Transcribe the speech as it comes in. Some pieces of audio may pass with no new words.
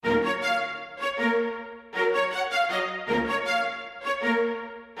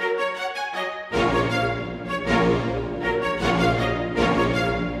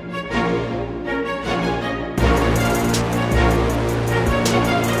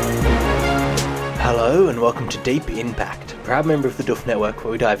Hello and welcome to Deep Impact, a proud member of the Duff Network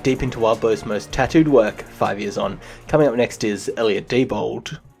where we dive deep into Wildbow's most tattooed work 5 years on. Coming up next is Elliot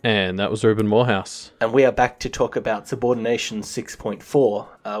Diebold. And that was Ruben Morehouse. And we are back to talk about Subordination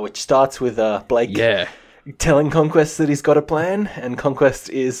 6.4, which starts with Blake telling Conquest that he's got a plan, and Conquest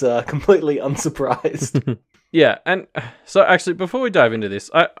is completely unsurprised. Yeah, and so actually, before we dive into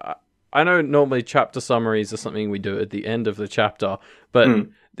this, I know normally chapter summaries are something we do at the end of the chapter, but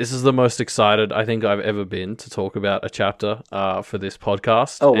this is the most excited I think I've ever been to talk about a chapter for this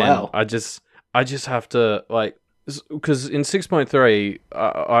podcast. Oh, wow. And I just have to, like, because in 6.3,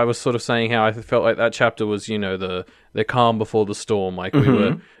 I was sort of saying how I felt like that chapter was, you know, the calm before the storm. Like, we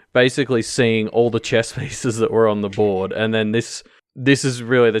were basically seeing all the chess pieces that were on the board, and then this is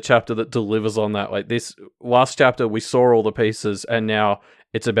really the chapter that delivers on that. Like, this last chapter, we saw all the pieces, and now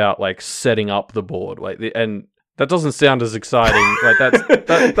it's about, like, setting up the board. Like, and that doesn't sound as exciting. Like,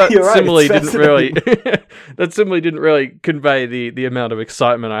 that similarly didn't really that similarly didn't really convey the amount of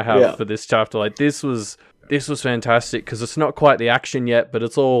excitement I have for this chapter. Like, this was fantastic because it's not quite the action yet, but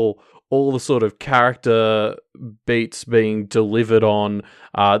it's all the sort of character beats being delivered on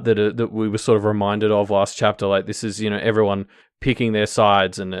that we were sort of reminded of last chapter. Like, this is, you know, everyone picking their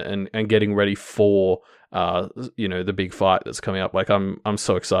sides and getting ready for you know, the big fight that's coming up. Like, I'm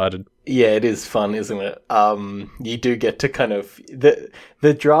so excited. Yeah, it is fun, isn't it? You do get to kind of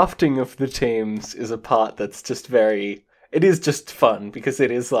the drafting of the teams is a part that's just it is just fun because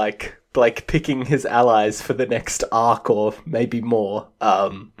it is like Blake picking his allies for the next arc or maybe more.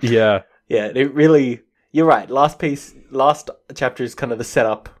 Yeah, it really, you're right. Last chapter is kind of the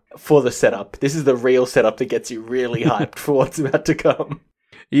setup for the setup. This is the real setup that gets you really hyped for what's about to come.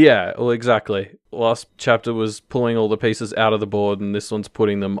 Yeah, well, exactly. Last chapter was pulling all the pieces out of the board, and this one's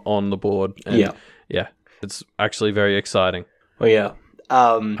putting them on the board. And yeah, it's actually very exciting. Well, yeah.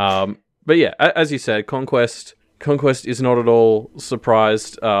 But yeah, as you said, Conquest is not at all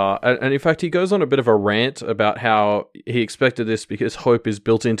surprised. And in fact, he goes on a bit of a rant about how he expected this because hope is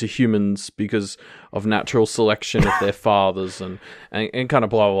built into humans because of natural selection of their fathers and kind of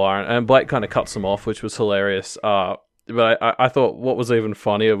blah, blah, blah. And Blake kind of cuts him off, which was hilarious. But I thought what was even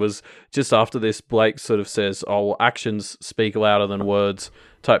funnier was just after this, Blake sort of says, "Oh, well, actions speak louder than words,"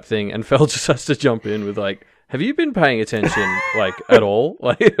 type thing, and Fel just has to jump in with like, "Have you been paying attention, like, at all?"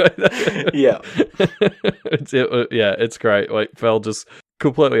 Like, yeah, it's great. Like, Fel just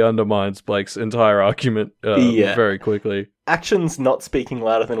completely undermines Blake's entire argument very quickly. Actions not speaking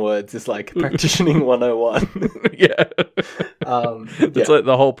louder than words is like practitioning 101. Yeah, it's like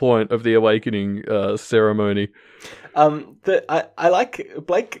the whole point of the awakening ceremony. I like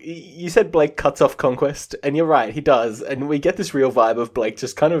Blake. You said Blake cuts off Conquest, and you're right, he does. And we get this real vibe of Blake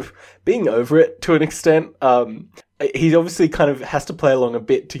just kind of being over it to an extent. He obviously kind of has to play along a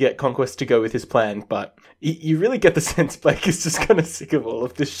bit to get Conquest to go with his plan, but you really get the sense Blake is just kind of sick of all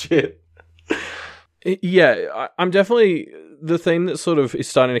of this shit. Yeah, I'm definitely... The theme that sort of is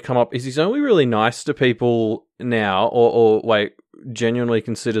starting to come up is he's only really nice to people now, or like, genuinely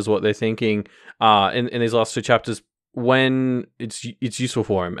considers what they're thinking in these last two chapters when it's useful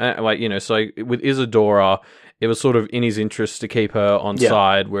for him. Like, you know, so with Isadora, it was sort of in his interest to keep her on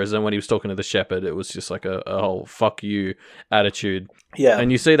side, whereas then when he was talking to the shepherd, it was just like a whole fuck you attitude. Yeah.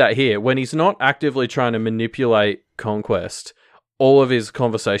 And you see that here. When he's not actively trying to manipulate Conquest, all of his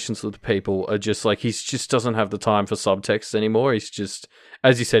conversations with people are just like, he just doesn't have the time for subtext anymore. He's just,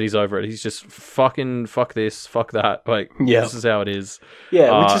 as you said, he's over it. He's just fucking fuck this, fuck that. Like, this is how it is.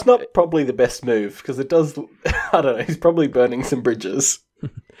 Yeah, which is not probably the best move because it does, I don't know, he's probably burning some bridges.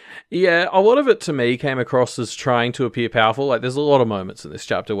 Yeah, a lot of it to me came across as trying to appear powerful. Like, there's a lot of moments in this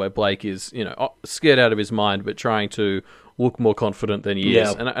chapter where Blake is, you know, scared out of his mind, but trying to look more confident than he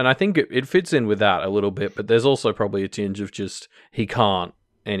is. And I think it fits in with that a little bit, but there's also probably a tinge of just, he can't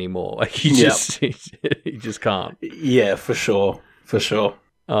anymore. Like, he just can't. Yeah, for sure. For sure.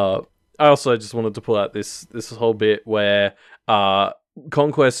 I also just wanted to pull out this whole bit where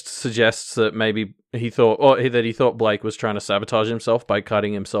Conquest suggests that maybe he thought Blake was trying to sabotage himself by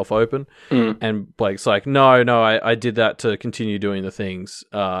cutting himself open, and Blake's like, no, I did that to continue doing the things,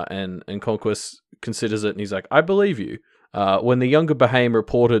 and Conquest considers it, and he's like, I believe you. When the younger Bahame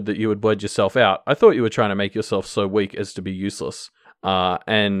reported that you had bled yourself out, I thought you were trying to make yourself so weak as to be useless.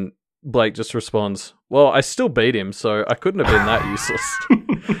 And Blake just responds, well, I still beat him, so I couldn't have been that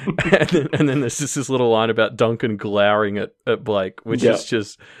useless. and then there's just this little line about Duncan glowering at Blake, which is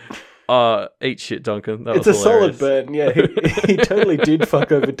just, eat shit, Duncan. That it's was a hilarious. solid burn, yeah. He totally did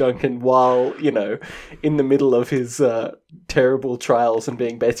fuck over Duncan while, you know, in the middle of his terrible trials and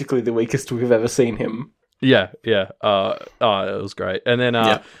being basically the weakest we've ever seen him. Yeah. It was great. And then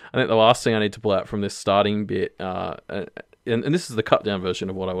I think the last thing I need to pull out from this starting bit, and this is the cut down version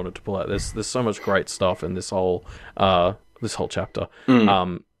of what I wanted to pull out. There's so much great stuff in this whole chapter.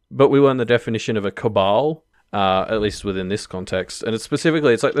 But we learn the definition of a cabal, at least within this context, and it's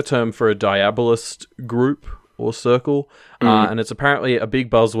like the term for a diabolist group or circle, and it's apparently a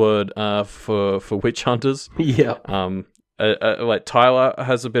big buzzword for witch hunters. Yeah. Like Tyler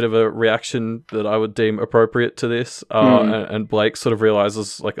has a bit of a reaction that I would deem appropriate to this, and Blake sort of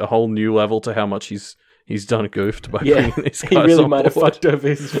realizes like a whole new level to how much he's done goofed by bringing these guys he really on might have board. fucked over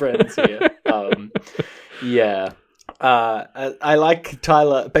his friends here. I like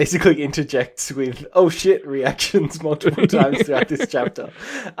Tyler basically interjects with "oh shit" reactions multiple times throughout this chapter,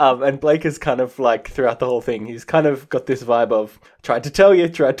 and Blake is kind of like throughout the whole thing. He's kind of got this vibe of tried to tell you,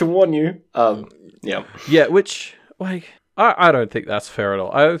 tried to warn you. Which like. I don't think that's fair at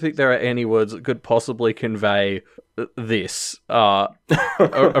all. I don't think there are any words that could possibly convey this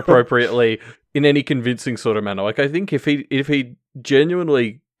appropriately in any convincing sort of manner. Like, I think if he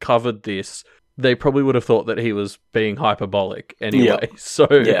genuinely covered this, they probably would have thought that he was being hyperbolic anyway. Yeah. So,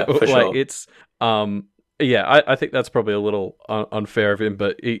 for sure. it's I think that's probably a little unfair of him,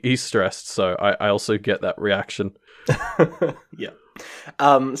 but he's stressed, so I also get that reaction. Yeah.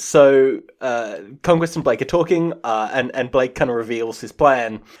 So Conquest and Blake are talking, and Blake kind of reveals his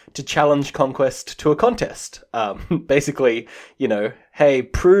plan to challenge Conquest to a contest. Basically, hey,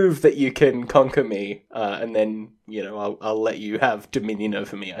 prove that you can conquer me, and then, I'll let you have dominion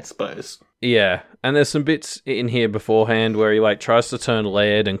over me, I suppose. Yeah, and there's some bits in here beforehand where he like tries to turn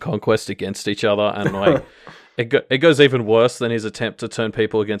Laird and Conquest against each other, and like it goes even worse than his attempt to turn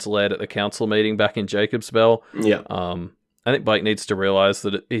people against Laird at the council meeting back in Jacob's Bell. Yeah. I think Blake needs to realize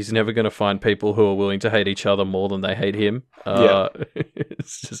that he's never going to find people who are willing to hate each other more than they hate him.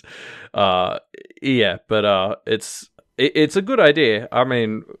 It's just, but it's a good idea. I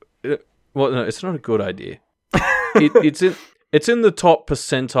mean, no, it's not a good idea. It's in the top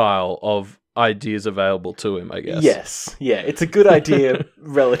percentile of ideas available to him, I guess. Yes, yeah, it's a good idea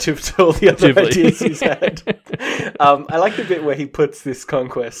relative to all the other ideas he's had. I like the bit where he puts this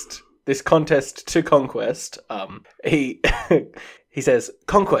contest to Conquest. He says,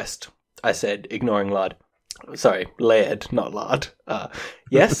 "Conquest," I said, ignoring Lard. Sorry, Laird, not Lard.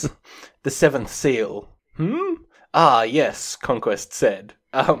 Yes? The seventh seal. Ah, yes, Conquest said.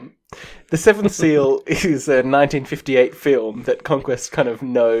 The Seventh Seal is a 1958 film that Conquest kind of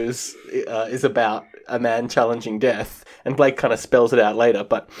knows is about a man challenging death, and Blake kind of spells it out later,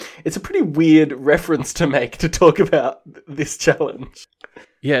 but it's a pretty weird reference to make to talk about this challenge.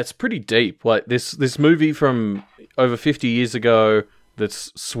 Yeah, it's pretty deep. Like this movie from over 50 years ago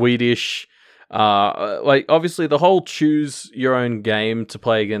that's Swedish. Like obviously the whole choose your own game to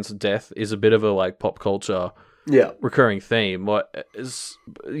play against death is a bit of a like pop culture recurring theme. This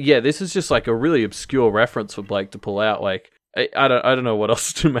is just like a really obscure reference for Blake to pull out. Like I don't know what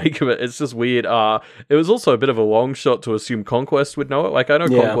else to make of it. It's just weird. It was also a bit of a long shot to assume Conquest would know it. Like I know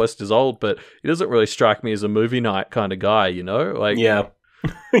Conquest is old, but he doesn't really strike me as a movie night kind of guy, Like yeah.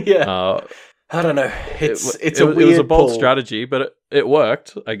 I don't know. It was a bold strategy, but it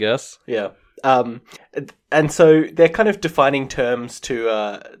worked, I guess. Yeah. And so they're kind of defining terms to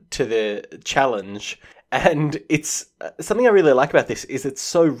the challenge, and it's something I really like about this is it's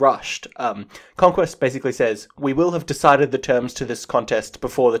so rushed. Conquest basically says, we will have decided the terms to this contest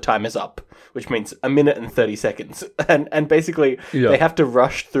before the time is up, which means 1 minute and 30 seconds. And basically they have to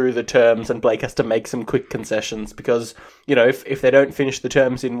rush through the terms, and Blake has to make some quick concessions because, if they don't finish the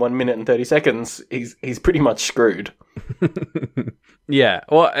terms in 1 minute and 30 seconds, he's pretty much screwed. Yeah,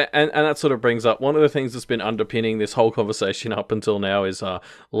 well, and that sort of brings up one of the things that's been underpinning this whole conversation up until now is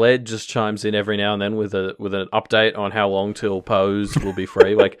Led just chimes in every now and then with an update on how long till Pose will be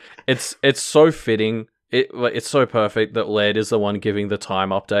free. Like it's so fitting. It's so perfect that Led is the one giving the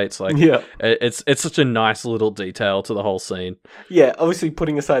time updates. Like, it's such a nice little detail to the whole scene. Yeah, obviously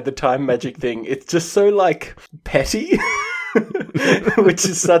putting aside the time magic thing, it's just so like petty. Which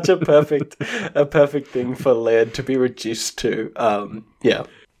is such a perfect thing for Laird to be reduced to.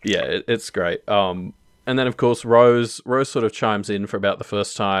 It's great. And then of course Rose sort of chimes in for about the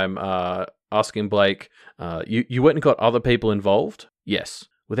first time, asking Blake, "You went and got other people involved?" "Yes."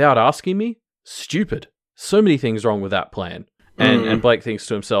 "Without asking me?" "Stupid. So many things wrong with that plan." And Blake thinks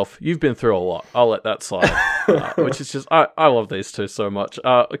to himself, "You've been through a lot. I'll let that slide." Which is just I love these two so much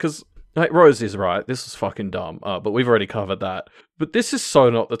because. Like, Rose is right. This is fucking dumb. But we've already covered that. But this is so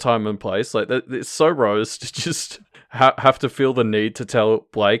not the time and place. Like, it's so Rose to just have to feel the need to tell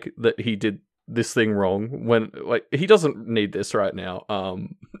Blake that he did this thing wrong when, like, he doesn't need this right now.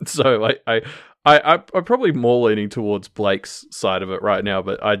 So, like, I'm probably more leaning towards Blake's side of it right now,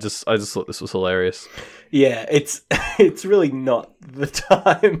 but I just thought this was hilarious. Yeah, it's really not the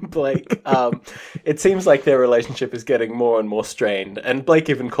time, Blake. It seems like their relationship is getting more and more strained, and Blake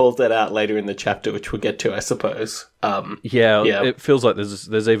even calls that out later in the chapter, which we'll get to, I suppose. Yeah, it feels like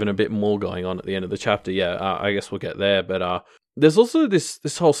there's even a bit more going on at the end of the chapter. Yeah, I guess we'll get there, but there's also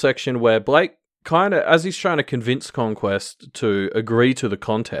this whole section where Blake kind of, as he's trying to convince Conquest to agree to the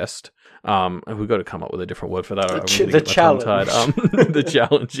contest. And we've got to come up with a different word for that. The challenge. The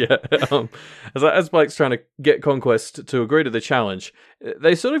challenge, yeah. As Blake's trying to get Conquest to agree to the challenge,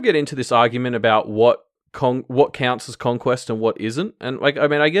 they sort of get into this argument about what counts as conquest and what isn't. And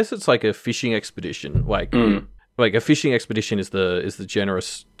I guess it's like a fishing expedition. Like a fishing expedition is the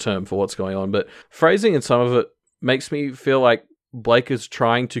generous term for what's going on. But phrasing in some of it makes me feel like Blake is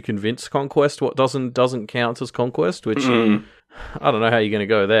trying to convince Conquest what doesn't count as conquest, which I don't know how you're going to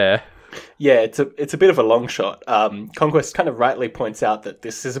go there. Yeah, it's a bit of a long shot. Conquest kind of rightly points out that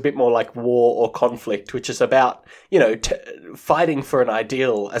this is a bit more like war or conflict, which is about, fighting for an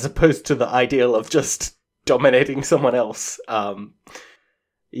ideal as opposed to the ideal of just dominating someone else.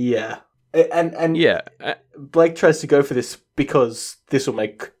 Yeah. And Blake tries to go for this because this will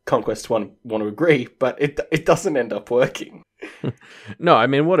make Conquest want to agree, but it doesn't end up working. No, I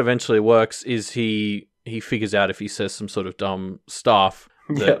mean, what eventually works is he figures out if he says some sort of dumb stuff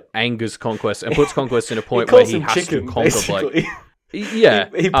that angers Conquest and puts Conquest in a point where he has chicken, to conquer basically. Blake. Yeah.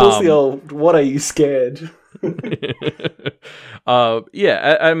 He pulls the old, what are you scared? I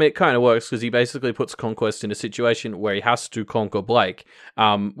mean, it kind of works because he basically puts Conquest in a situation where he has to conquer Blake,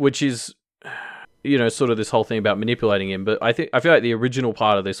 which is, sort of this whole thing about manipulating him. But I feel like the original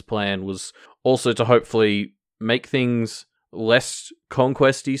part of this plan was also to hopefully make things less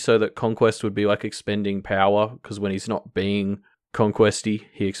conquesty so that Conquest would be like expending power, because when he's not being conquesty,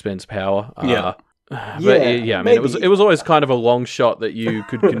 he expends power. I mean, it was always kind of a long shot that you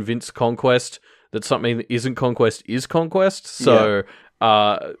could convince Conquest that something that isn't conquest is conquest. So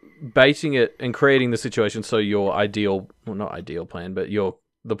baiting it and creating the situation so your not ideal plan, but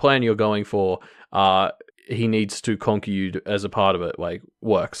the plan you're going for, he needs to conquer you as a part of it, like,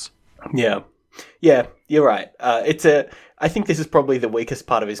 works. Yeah, you're right. I think this is probably the weakest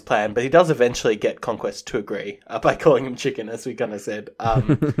part of his plan, but he does eventually get Conquest to agree by calling him chicken, as we kind of said.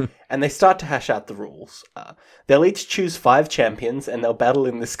 And they start to hash out the rules. They'll each choose 5 champions, and they'll battle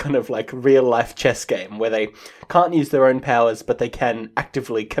in this kind of like real-life chess game where they can't use their own powers, but they can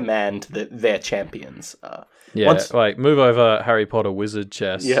actively command their champions. Move over Harry Potter wizard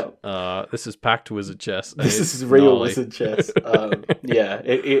chess. Yeah. This is packed wizard chess. This is real wizard chess.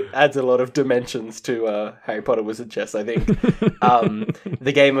 It adds a lot of dimensions to Harry Potter wizard chess, I think.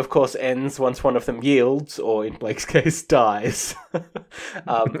 The game, of course, ends once one of them yields, or in Blake's case, dies.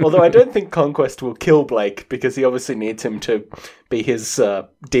 Although I don't think Conquest will kill Blake, because he obviously needs him to be his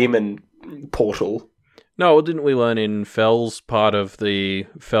demon portal. No, well, didn't we learn in Fell's part of the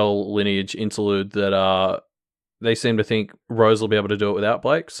Fell lineage interlude that they seem to think Rose will be able to do it without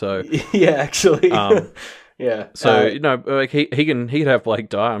Blake? So yeah, actually, yeah. So he'd have Blake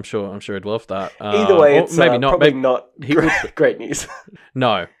die. I'm sure he'd love that. Either way, it's maybe not. Probably not. Great news.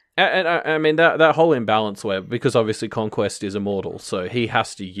 No, and I mean that whole imbalance where, because obviously Conquest is immortal, so he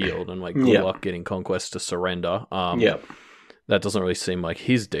has to yield, and like good luck getting Conquest to surrender. That doesn't really seem like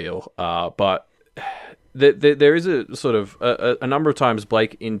his deal. But there is a sort of a number of times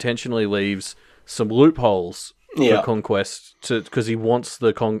Blake intentionally leaves some loopholes for Conquest because he wants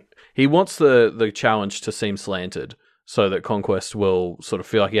the challenge to seem slanted, so that Conquest will sort of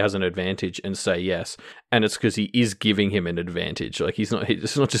feel like he has an advantage and say yes. And it's because he is giving him an advantage. Like it's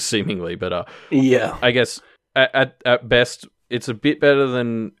not just seemingly, but I guess at best it's a bit better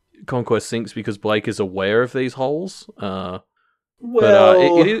than Conquest thinks, because Blake is aware of these holes.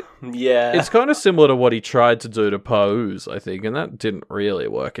 It's kind of similar to what he tried to do to Pose, I think, and that didn't really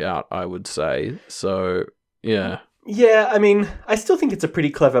work out, I would say. So, yeah. Yeah, I mean, I still think it's a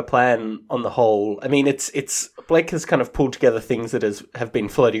pretty clever plan on the whole. I mean, it's Blake has kind of pulled together things that have been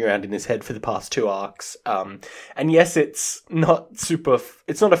floating around in his head for the past 2 arcs. And yes, it's not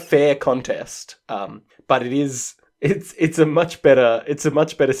a fair contest, but it's a much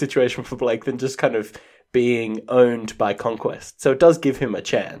better situation for Blake than just kind of being owned by Conquest. So it does give him a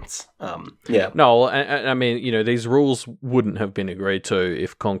chance. No, and I mean, these rules wouldn't have been agreed to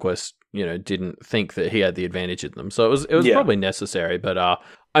if Conquest, didn't think that he had the advantage in them. So it was probably necessary, but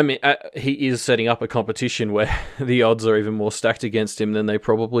I mean, he is setting up a competition where the odds are even more stacked against him than they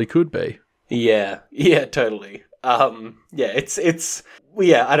probably could be. Yeah, totally. I don't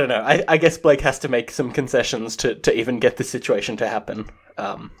know. I guess Blake has to make some concessions to even get the situation to happen.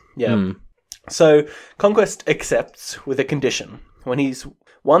 So Conquest accepts with a condition. When he's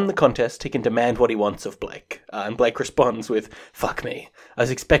won the contest, he can demand what he wants of Blake. And Blake responds with, "Fuck me. I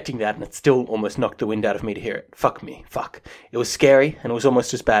was expecting that and it still almost knocked the wind out of me to hear it. Fuck me. Fuck. It was scary and it was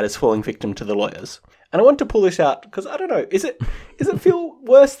almost as bad as falling victim to the lawyers." And I want to pull this out because I don't know, is it feel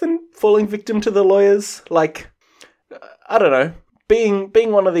worse than falling victim to the lawyers? Like, I don't know.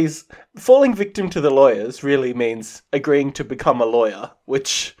 Being one of these, falling victim to the lawyers really means agreeing to become a lawyer,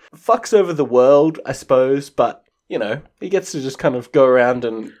 which fucks over the world, I suppose, but, you know, he gets to just kind of go around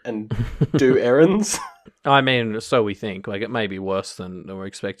and do errands. I mean, so we think. Like, it may be worse than we're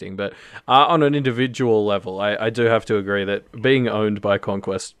expecting, but on an individual level, I do have to agree that being owned by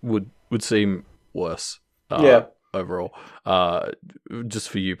Conquest would seem worse. Overall. Just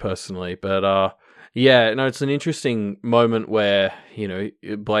for you personally. But, yeah, no, it's an interesting moment where, you know,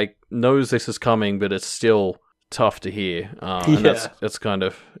 Blake knows this is coming, but it's still tough to hear. And that's kind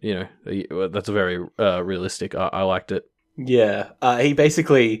of, you know, that's very realistic. I liked it. Yeah. He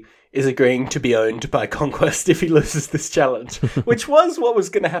basically is agreeing to be owned by Conquest if he loses this challenge, which was what was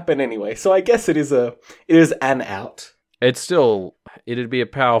going to happen anyway. So I guess it is an out. It's still, it'd be a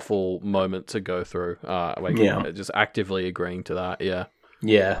powerful moment to go through. Just actively agreeing to that. Yeah.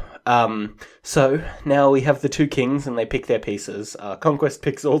 Yeah. So now we have the two kings and they pick their pieces. Conquest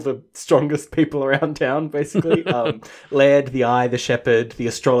picks all the strongest people around town, basically. Laird, the Eye, the Shepherd, the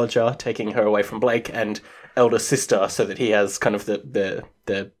Astrologer, taking her away from Blake, and elder sister, so that he has kind of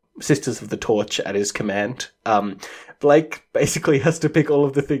the Sisters of the Torch at his command. Blake basically has to pick all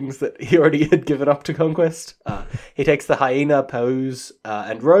of the things that he already had given up to Conquest. He takes the Hyena, Pose,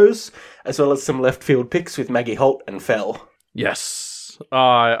 and Rose, as well as some left field picks with Maggie Holt and Fell. Yes. Oh,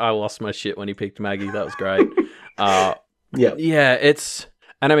 I lost my shit when he picked Maggie. That was great. Yeah, it's...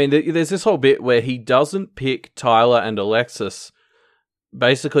 And I mean, there's this whole bit where he doesn't pick Tyler and Alexis,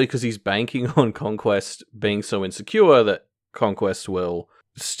 basically because he's banking on Conquest being so insecure that Conquest will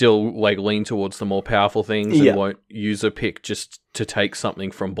still like lean towards the more powerful things and won't use a pick just to take something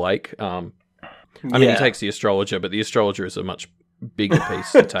from Blake. I mean, he takes the Astrologer, but the Astrologer is a much bigger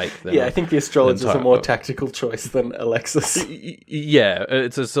piece to take than I think the Astrologer is a more tactical choice than Alexis. Yeah,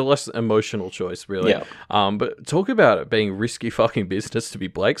 it's a less emotional choice, really. But talk about it being risky fucking business to be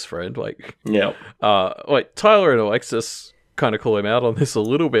Blake's friend. Like Tyler and Alexis kind of call him out on this a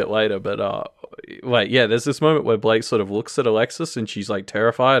little bit later, but there's this moment where Blake sort of looks at Alexis and she's like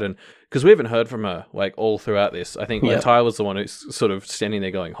terrified, and because we haven't heard from her like all throughout this. I think Tyler's the one who's sort of standing there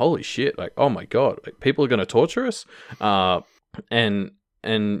going, "Holy shit, like, oh my god, like people are going to torture us," and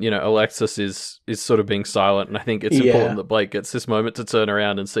you know, Alexis is sort of being silent, and I think it's important that Blake gets this moment to turn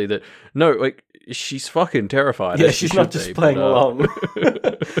around and see that no, like, she's fucking terrified. Yeah, she's not just playing along.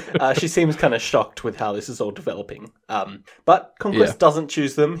 She seems kind of shocked with how this is all developing. But Conquest doesn't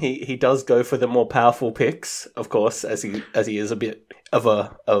choose them. He does go for the more powerful picks, of course, as he is a bit of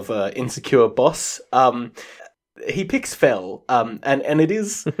a insecure boss. He picks Fell, and it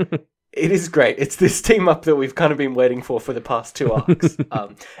is. It is great. It's this team up that we've kind of been waiting for the past two arcs.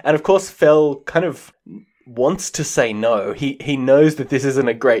 And of course, Fell kind of wants to say no. He knows that this isn't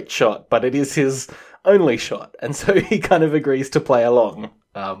a great shot, but it is his only shot. And so he kind of agrees to play along.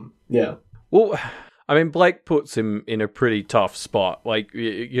 Well, I mean, Blake puts him in a pretty tough spot. Like,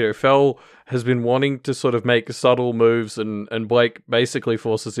 you know, Fell has been wanting to sort of make subtle moves, and Blake basically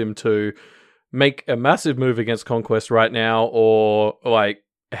forces him to make a massive move against Conquest right now, or like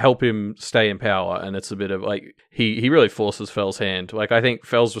help him stay in power. And it's a bit of like, he really forces Fell's hand. Like, I think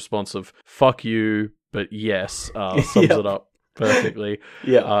Fell's response of "fuck you, but yes" sums it up perfectly.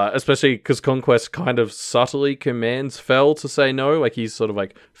 Especially because Conquest kind of subtly commands Fell to say no. Like, he's sort of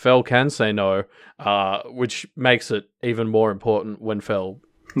like, Fell can say no, which makes it even more important when Fell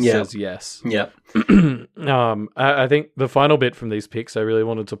says yes. I think the final bit from these picks I really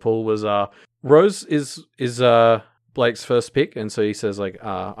wanted to pull was Rose is Blake's first pick, and so he says like,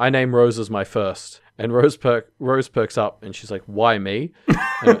 "I name Rose as my first." And Rose perks up, and she's like, "Why me?"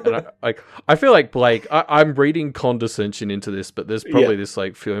 and I feel like Blake. I'm reading condescension into this, but there's probably this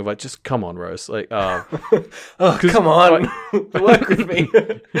like feeling of like, just come on, Rose. Like, oh, come on, work with me.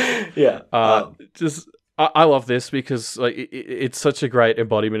 I love this because like it's such a great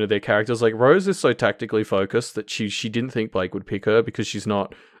embodiment of their characters. Like, Rose is so tactically focused that she didn't think Blake would pick her because she's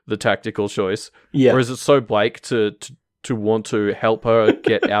not the tactical choice. Whereas it's so Blake to want to help her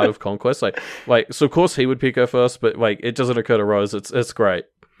get out of Conquest. Like so of course he would pick her first, but like it doesn't occur to Rose. It's great.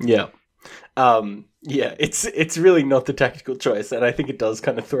 It's really not the tactical choice, and I think it does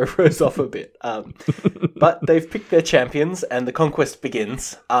kind of throw Rose off a bit. But they've picked their champions, and the Conquest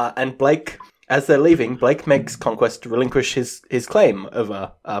begins. And Blake, as they're leaving, Blake makes Conquest relinquish his claim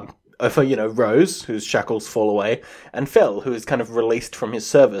over Rose, whose shackles fall away, and Fel, who is kind of released from his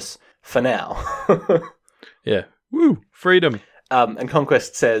service for now. Yeah. Woo! Freedom! And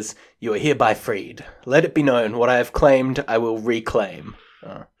Conquest says, "You are hereby freed. Let it be known, what I have claimed, I will reclaim."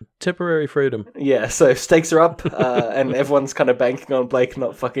 Temporary freedom. Yeah, so stakes are up, and everyone's kind of banking on Blake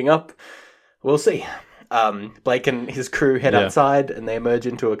not fucking up. We'll see. Blake and his crew head outside, and they emerge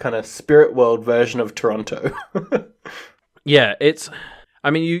into a kind of spirit world version of Toronto. Yeah, it's... I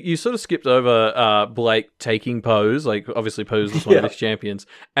mean, you sort of skipped over Blake taking Pose. Like, obviously Pose is one of his champions.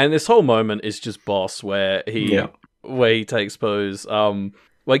 And this whole moment is just boss, where he takes Pose.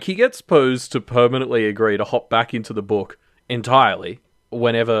 Like, he gets Pose to permanently agree to hop back into the book entirely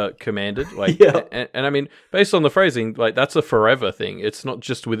whenever commanded. Like, and I mean, based on the phrasing, like, that's a forever thing. It's not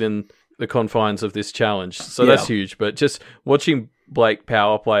just within the confines of this challenge. So that's huge. But just watching Blake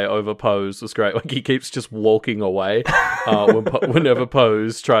power play over Pose was great. Like, he keeps just walking away whenever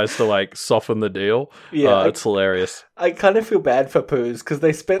Pose tries to, like, soften the deal. Yeah, it's hilarious. I kind of feel bad for Pose because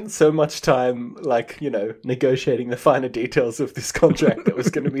they spent so much time, like, negotiating the finer details of this contract that was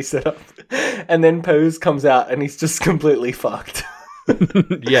going to be set up. And then Pose comes out and he's just completely fucked.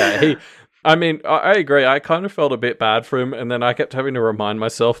 Yeah, I mean, I agree. I kind of felt a bit bad for him, and then I kept having to remind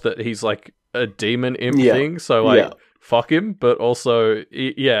myself that he's like a demon imp thing, so like, fuck him, but also,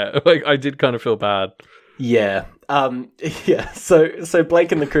 like, I did kind of feel bad. Yeah. So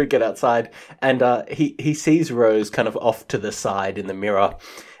Blake and the crew get outside, and he sees Rose kind of off to the side in the mirror,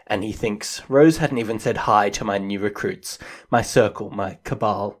 and he thinks, Rose hadn't even said hi to my new recruits, my circle, my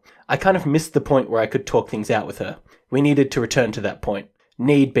cabal. I kind of missed the point where I could talk things out with her. We needed to return to that point.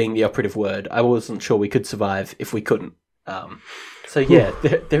 Need being the operative word. I wasn't sure we could survive if we couldn't. So yeah,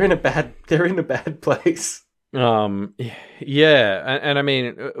 they're in a bad place. Yeah, and I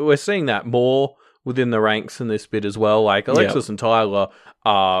mean, we're seeing that more within the ranks in this bit as well. Like, Alexis and Tyler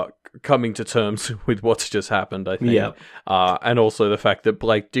are coming to terms with what's just happened, I think. Yeah. And also the fact that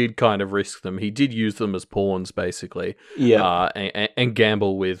Blake did kind of risk them. He did use them as pawns, basically. Yeah. And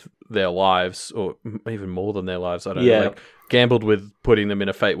gamble with their lives, or even more than their lives, I don't know. Like, gambled with putting them in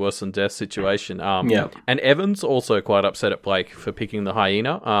a fate worse than death situation. And Evan's also quite upset at Blake for picking the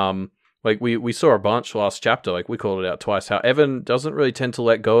hyena. Like, we saw a bunch last chapter, like, we called it out twice, how Evan doesn't really tend to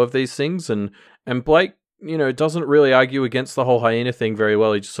let go of these things, and Blake, doesn't really argue against the whole hyena thing very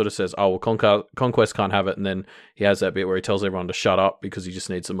well. He just sort of says, oh, well, Conquest can't have it, and then he has that bit where he tells everyone to shut up because he just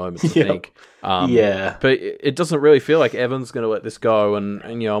needs a moment to think. But it doesn't really feel like Evan's going to let this go, and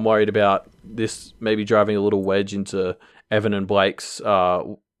I'm worried about this maybe driving a little wedge into Evan and Blake's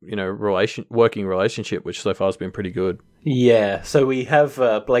working relationship, which so far has been pretty good. Yeah, so we have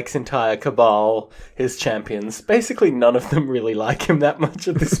Blake's entire cabal, his champions. Basically, none of them really like him that much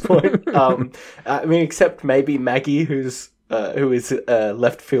at this point. I mean, except maybe Maggie, who is a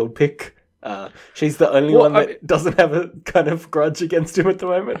left field pick. She's the only one that doesn't have a kind of grudge against him at the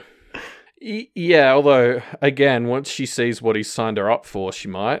moment. Yeah, although, again, once she sees what he's signed her up for, she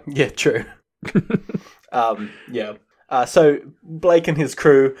might. Yeah, true. So Blake and his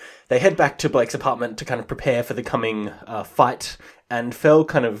crew, they head back to Blake's apartment to kind of prepare for the coming fight, and Fel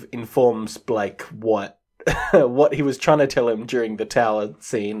kind of informs Blake what he was trying to tell him during the tower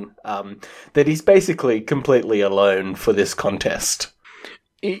scene, that he's basically completely alone for this contest.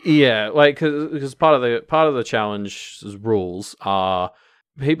 Yeah, like, because part of the challenge's rules are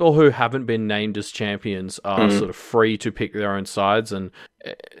people who haven't been named as champions are sort of free to pick their own sides, and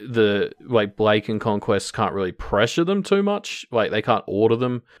Blake and Conquest can't really pressure them too much. Like, they can't order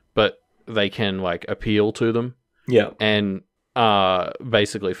them, but they can, like, appeal to them. Yeah. And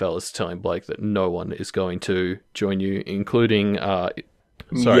basically Fella's telling Blake that no one is going to join you, including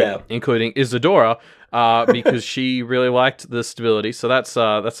Isadora, because she really liked the stability. So that's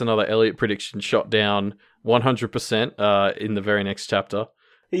another Elliot prediction shot down 100% in the very next chapter.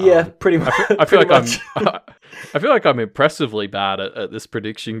 Yeah, pretty much. I feel like I'm impressively bad at this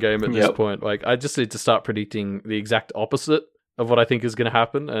prediction game at this point. Like, I just need to start predicting the exact opposite of what I think is going to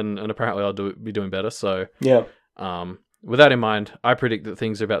happen, and apparently I'll be doing better. So yeah. With that in mind, I predict that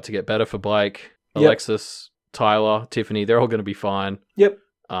things are about to get better for Blake, Alexis, Tyler, Tiffany. They're all going to be fine. Yep.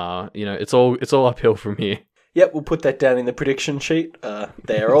 It's all uphill from here. Yep, we'll put that down in the prediction sheet.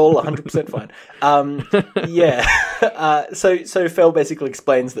 They're all 100% fine. So Fel basically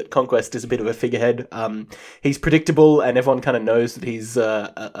explains that Conquest is a bit of a figurehead. He's predictable, and everyone kind of knows that he's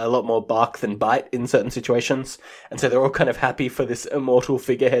a lot more bark than bite in certain situations. And so they're all kind of happy for this immortal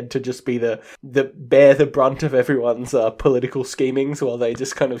figurehead to just be the bear the brunt of everyone's political schemings while they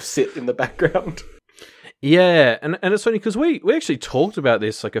just kind of sit in the background. Yeah, and it's funny because we actually talked about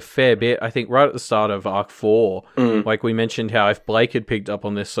this like a fair bit, I think right at the start of Arc 4. Like we mentioned how if Blake had picked up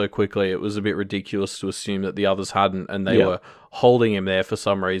on this so quickly, it was a bit ridiculous to assume that the others hadn't, and they were holding him there for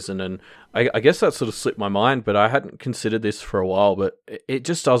some reason. And I guess that sort of slipped my mind, but I hadn't considered this for a while, but it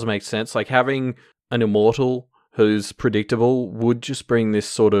just does make sense. Like having an immortal who's predictable would just bring this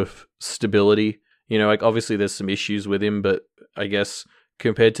sort of stability. You know, like obviously there's some issues with him, but I guess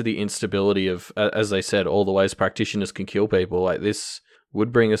compared to the instability of, as they said, all the ways practitioners can kill people, like this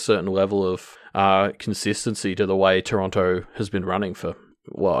would bring a certain level of consistency to the way Toronto has been running for,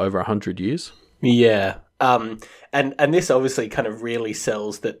 over 100 years? Yeah. And this obviously kind of really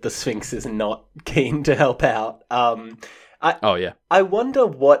sells that the Sphinx is not keen to help out. I wonder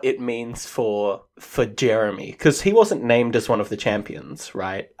what it means for Jeremy, because he wasn't named as one of the champions,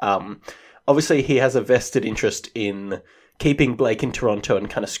 right? Obviously, he has a vested interest in keeping Blake in Toronto and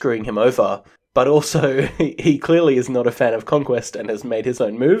kind of screwing him over, but also he clearly is not a fan of Conquest and has made his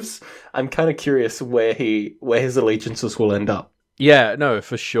own moves. I'm kind of curious where his allegiances will end up. Yeah, no,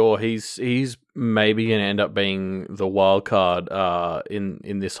 for sure. He's maybe going to end up being the wild card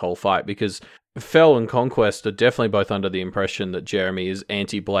in this whole fight, because Fel and Conquest are definitely both under the impression that Jeremy is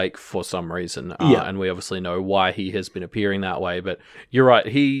anti-Blake for some reason. And we obviously know why he has been appearing that way. But you're right,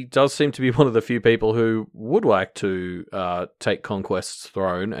 he does seem to be one of the few people who would like to take Conquest's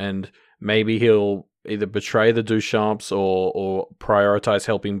throne, and maybe he'll either betray the Duchamps or prioritize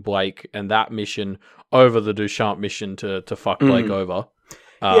helping Blake and that mission over the Duchamp mission to fuck Blake over.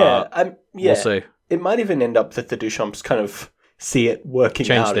 We'll see. It might even end up that the Duchamps kind of see it working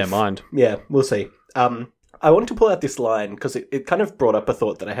out. Change their mind. Yeah, we'll see. I want to pull out this line because it kind of brought up a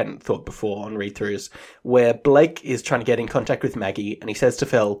thought that I hadn't thought before on read-throughs, where Blake is trying to get in contact with Maggie, and he says to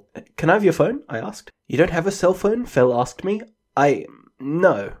Fel, "Can I have your phone?" I asked. "You don't have a cell phone?" Fel asked me.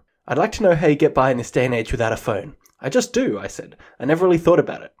 No. I'd like to know how you get by in this day and age without a phone. "I just do," I said. "I never really thought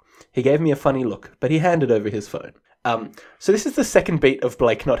about it." He gave me a funny look, but he handed over his phone. So this is the second beat of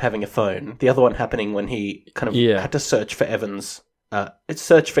Blake not having a phone. The other one happening when he kind of had to search for Evan's...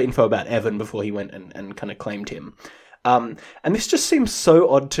 search for info about Evan before he went and kind of claimed him. And this just seems so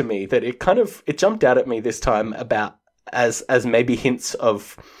odd to me that it jumped out at me this time about as maybe hints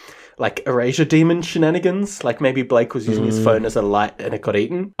of like Erasure Demon shenanigans. Like maybe Blake was using his phone as a light and it got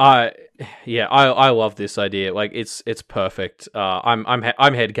eaten. I love this idea. Like it's perfect. I'm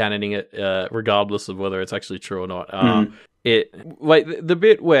headcanoning it regardless of whether it's actually true or not. It like the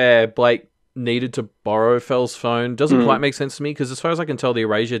bit where Blake needed to borrow Fel's phone doesn't quite make sense to me, because as far as I can tell, the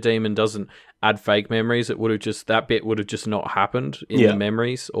Erasure Demon doesn't add fake memories. That bit would have just not happened in the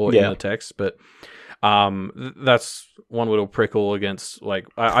memories or in the text. But that's one little prickle against, like,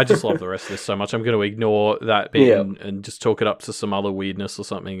 I just love the rest of this so much. I'm going to ignore that bit and just talk it up to some other weirdness or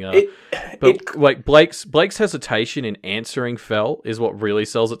something. Like Blake's hesitation in answering Fel is what really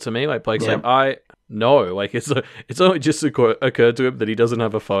sells it to me. Like Blake's like, no, like it's only just occurred to him that he doesn't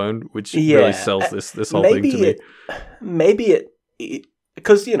have a phone, which really sells this whole thing to me. Maybe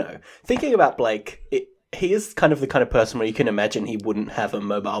because, thinking about Blake, he is kind of the kind of person where you can imagine he wouldn't have a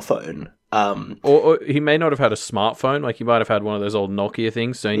mobile phone. Or he may not have had a smartphone. Like he might have had one of those old Nokia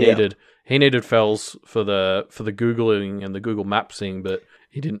things. So he needed Fel's for the Googling and the Google Maps thing, but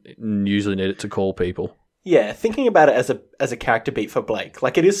he didn't usually need it to call people. Yeah, thinking about it as a character beat for Blake,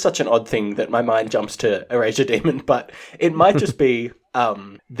 like it is such an odd thing that my mind jumps to Erasure Demon, but it might just be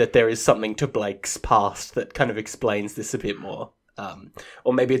that there is something to Blake's past that kind of explains this a bit more.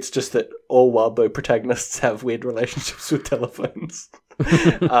 Or maybe it's just that all Wild Boy protagonists have weird relationships with telephones.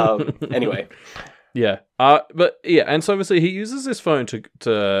 Anyway. Yeah. And so obviously he uses this phone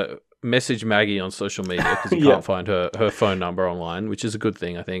to message Maggie on social media because he can't find her phone number online, which is a good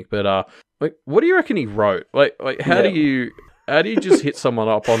thing, I think. But like, what do you reckon he wrote? Like how do you just hit someone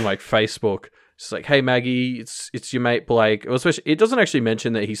up on like Facebook? It's like, hey Maggie, it's your mate Blake. Well, especially, it doesn't actually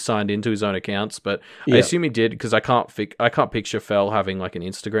mention that he's signed into his own accounts, but I assume he did because I can't picture Fel having like an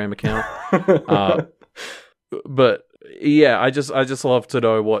Instagram account. But yeah, I just love to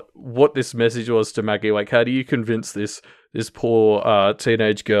know what this message was to Maggie. Like, how do you convince this poor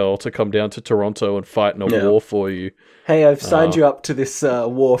teenage girl to come down to Toronto and fight in a war for you? Hey, I've signed you up to this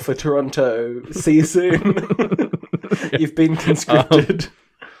war for Toronto. See you soon. You've been conscripted.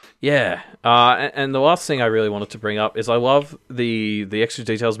 Yeah, and the last thing I really wanted to bring up is I love the extra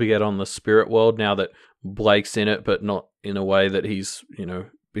details we get on the spirit world now that Blake's in it, but not in a way that he's,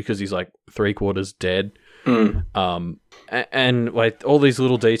 because he's like 3/4 dead. And like all these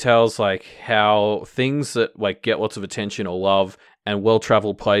little details, like how things that like get lots of attention or love and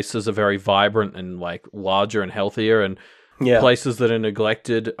well-traveled places are very vibrant and like larger and healthier. And Yeah. places that are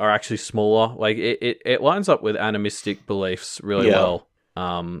neglected are actually smaller. Like it lines up with animistic beliefs really well.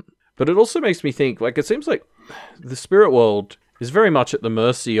 But it also makes me think, like, it seems like the spirit world is very much at the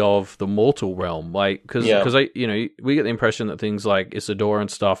mercy of the mortal realm. Like, because we get the impression that things like Isidore and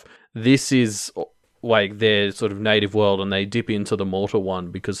stuff, this is like their sort of native world, and they dip into the mortal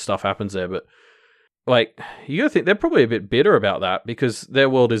one because stuff happens there. But like, you gotta think they're probably a bit bitter about that because their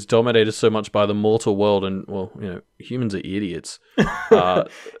world is dominated so much by the mortal world, and humans are idiots. And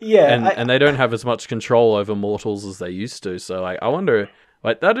they don't have as much control over mortals as they used to. So like, I wonder,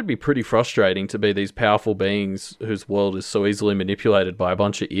 like, that'd be pretty frustrating to be these powerful beings whose world is so easily manipulated by a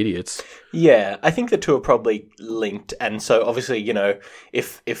bunch of idiots. Yeah, I think the two are probably linked, and so obviously,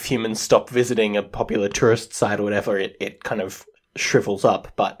 if humans stop visiting a popular tourist site or whatever, it kind of shrivels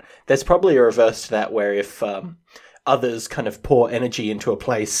up. But there's probably a reverse to that, where if others kind of pour energy into a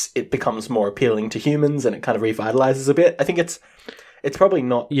place, it becomes more appealing to humans, and it kind of revitalizes a bit. I think it's probably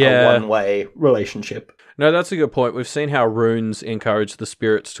not a one-way relationship. No, that's a good point. We've seen how runes encourage the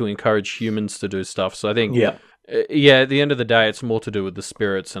spirits to encourage humans to do stuff. So I think, at the end of the day, it's more to do with the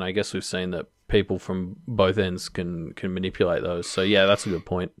spirits, and I guess we've seen that people from both ends can manipulate those. So yeah, that's a good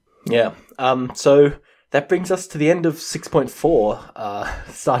point. Yeah. So that brings us to the end of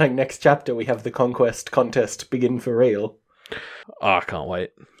 6.4. Starting next chapter, we have the Conquest contest begin for real. Oh, I can't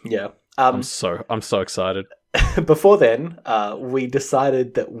wait. Yeah. I'm so excited. Before then, we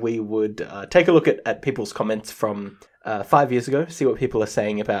decided that we would take a look at people's comments from 5 years ago, see what people are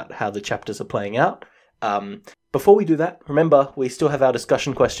saying about how the chapters are playing out. Before we do that, remember, we still have our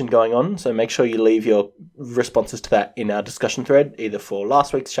discussion question going on, so make sure you leave your responses to that in our discussion thread, either for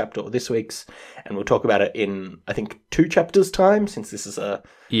last week's chapter or this week's, and we'll talk about it in, I think, 2 chapters' time, since this is a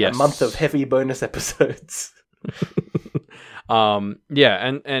month of heavy bonus episodes.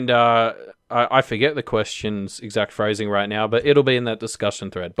 I forget the question's exact phrasing right now, but it'll be in that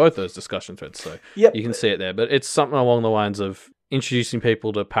discussion thread, both those discussion threads, so you can see it there. But it's something along the lines of introducing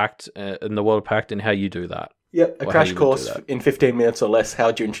people to Pact in the world of Pact and how you do that. Yep, a crash course in 15 minutes or less.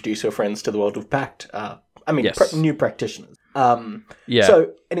 How do you introduce your friends to the world of Pact? New practitioners.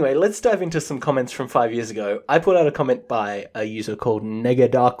 So anyway, let's dive into some comments from 5 years ago. I put out a comment by a user called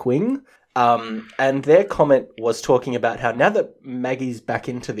Negadarkwing. And their comment was talking about how now that Maggie's back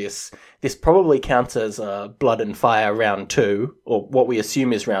into this probably counts as Blood and Fire round 2, or what we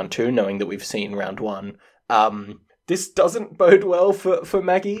assume is round 2, knowing that we've seen round 1. This doesn't bode well for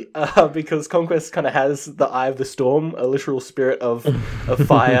Maggie, because Conquest kind of has the Eye of the Storm, a literal spirit of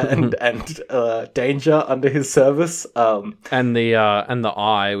fire and danger under his service. And the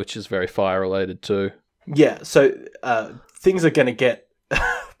Eye, which is very fire related too. Yeah, so things are going to get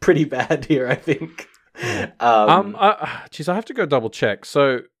pretty bad here, I think. I have to go double check.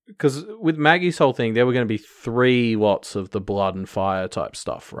 So, because with Maggie's whole thing, there were going to be 3 lots of the blood and fire type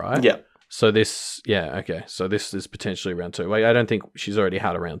stuff, right? Yeah. So this, okay. So this is potentially round 2. Like, I don't think she's already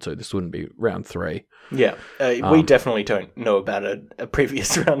had a round 2. This wouldn't be round 3. Yeah. We definitely don't know about a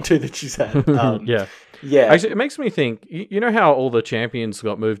previous round 2 that she's had. Yeah. Actually, it makes me think, you know how all the champions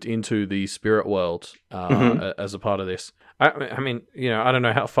got moved into the spirit world as a part of this? I mean, I don't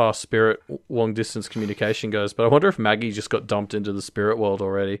know how far spirit long distance communication goes, but I wonder if Maggie just got dumped into the spirit world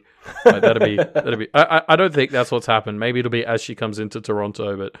already. Like, that'd be. I don't think that's what's happened. Maybe it'll be as she comes into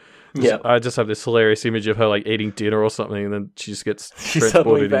Toronto, but I just have this hilarious image of her like eating dinner or something, and then she just gets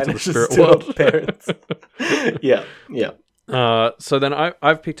transported into the spirit world. Parents. Yeah. So then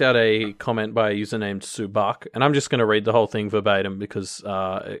I've picked out a comment by a user named Subak, and I'm just going to read the whole thing verbatim because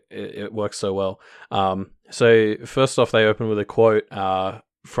it works so well. So first off, they open with a quote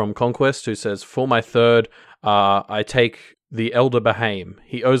from Conquest, who says, "For my third, I take the Elder Bahame.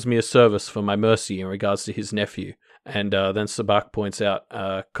 He owes me a service for my mercy in regards to his nephew." And then Subak points out,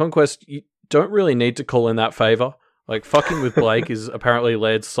 Conquest, you don't really need to call in that favor. Like, fucking with Blake is apparently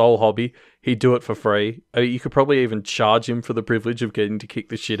Laird's sole hobby. He'd do it for free. You could probably even charge him for the privilege of getting to kick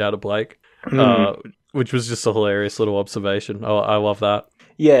the shit out of Blake, which was just a hilarious little observation. Oh, I love that.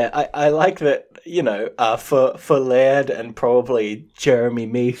 Yeah, I like that, for Laird and probably Jeremy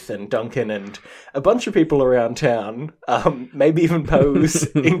Meath and Duncan and a bunch of people around town, maybe even Pose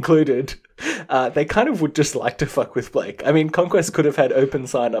included, they kind of would just like to fuck with Blake. I mean, Conquest could have had open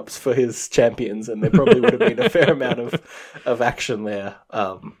sign-ups for his champions, and there probably would have been a fair amount of action there.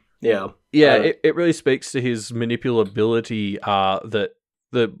 It really speaks to his manipulability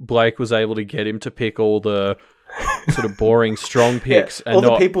that Blake was able to get him to pick all the sort of boring strong picks, and all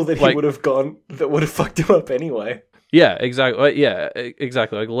the people that he would have gone that would have fucked him up anyway. Yeah, exactly.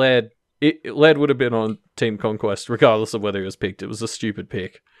 Exactly. Like Laird would have been on Team Conquest regardless of whether he was picked. It was a stupid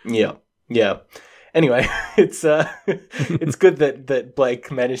pick. Yeah. Anyway, it's it's good that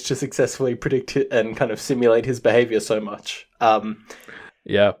Blake managed to successfully predict it and kind of simulate his behavior so much.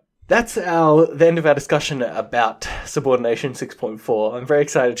 Yeah. That's the end of our discussion about Subordination 6.4. I'm very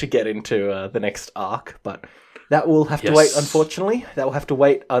excited to get into the next arc, but that will have to wait, unfortunately. That will have to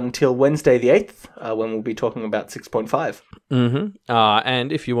wait until Wednesday the 8th, when we'll be talking about 6.5.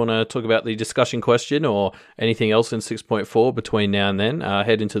 And if you want to talk about the discussion question or anything else in 6.4 between now and then,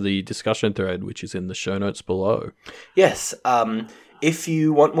 head into the discussion thread, which is in the show notes below. Yes. If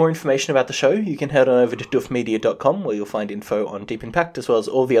you want more information about the show, you can head on over to doofmedia.com, where you'll find info on Deep Impact, as well as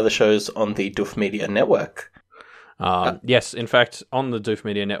all the other shows on the Doof Media network. Yes, in fact, on the Doof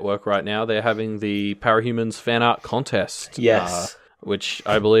Media network right now, they're having the Parahumans fan art contest. Yes. Which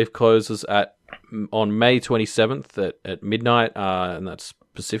I believe closes on May 27th at midnight, and that's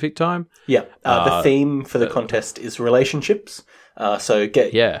Pacific time. Yeah. The theme for the contest is relationships. So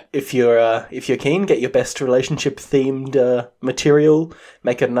if you're keen, get your best relationship themed material,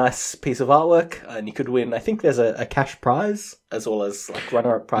 make a nice piece of artwork, and you could win. I think there's a cash prize as well as like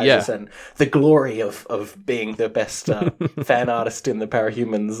runner-up prizes and the glory of being the best fan artist in the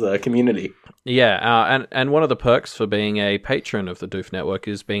Parahumans community. Yeah, and one of the perks for being a patron of the Doof Network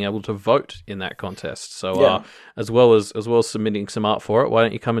is being able to vote in that contest. So as well as submitting some art for it, why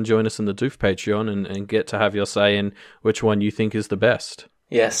don't you come and join us in the Doof Patreon and get to have your say in which one you think is the best.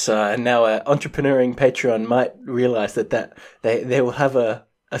 Yes, and now entrepreneuring Patreon might realise that they will have a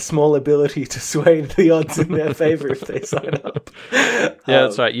small ability to sway the odds in their favour if they sign up.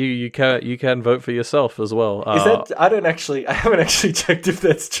 That's right. You can vote for yourself as well. Is that? I haven't actually checked if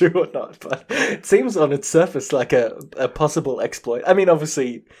that's true or not, but it seems on its surface like a possible exploit. I mean,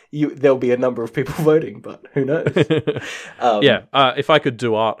 obviously there'll be a number of people voting, but who knows? If I could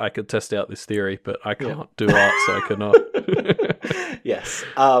do art, I could test out this theory, but I can't do art, so I could not. Yes.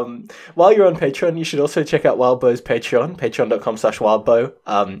 While you're on Patreon, you should also check out Wildbow's Patreon, patreon.com/wildbow.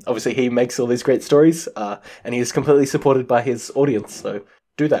 Obviously, he makes all these great stories, and he is completely supported by his audience, so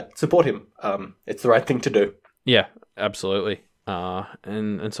do that. Support him. It's the right thing to do. Yeah, absolutely.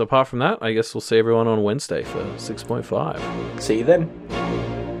 And so apart from that, I guess we'll see everyone on Wednesday for 6.5. See you then.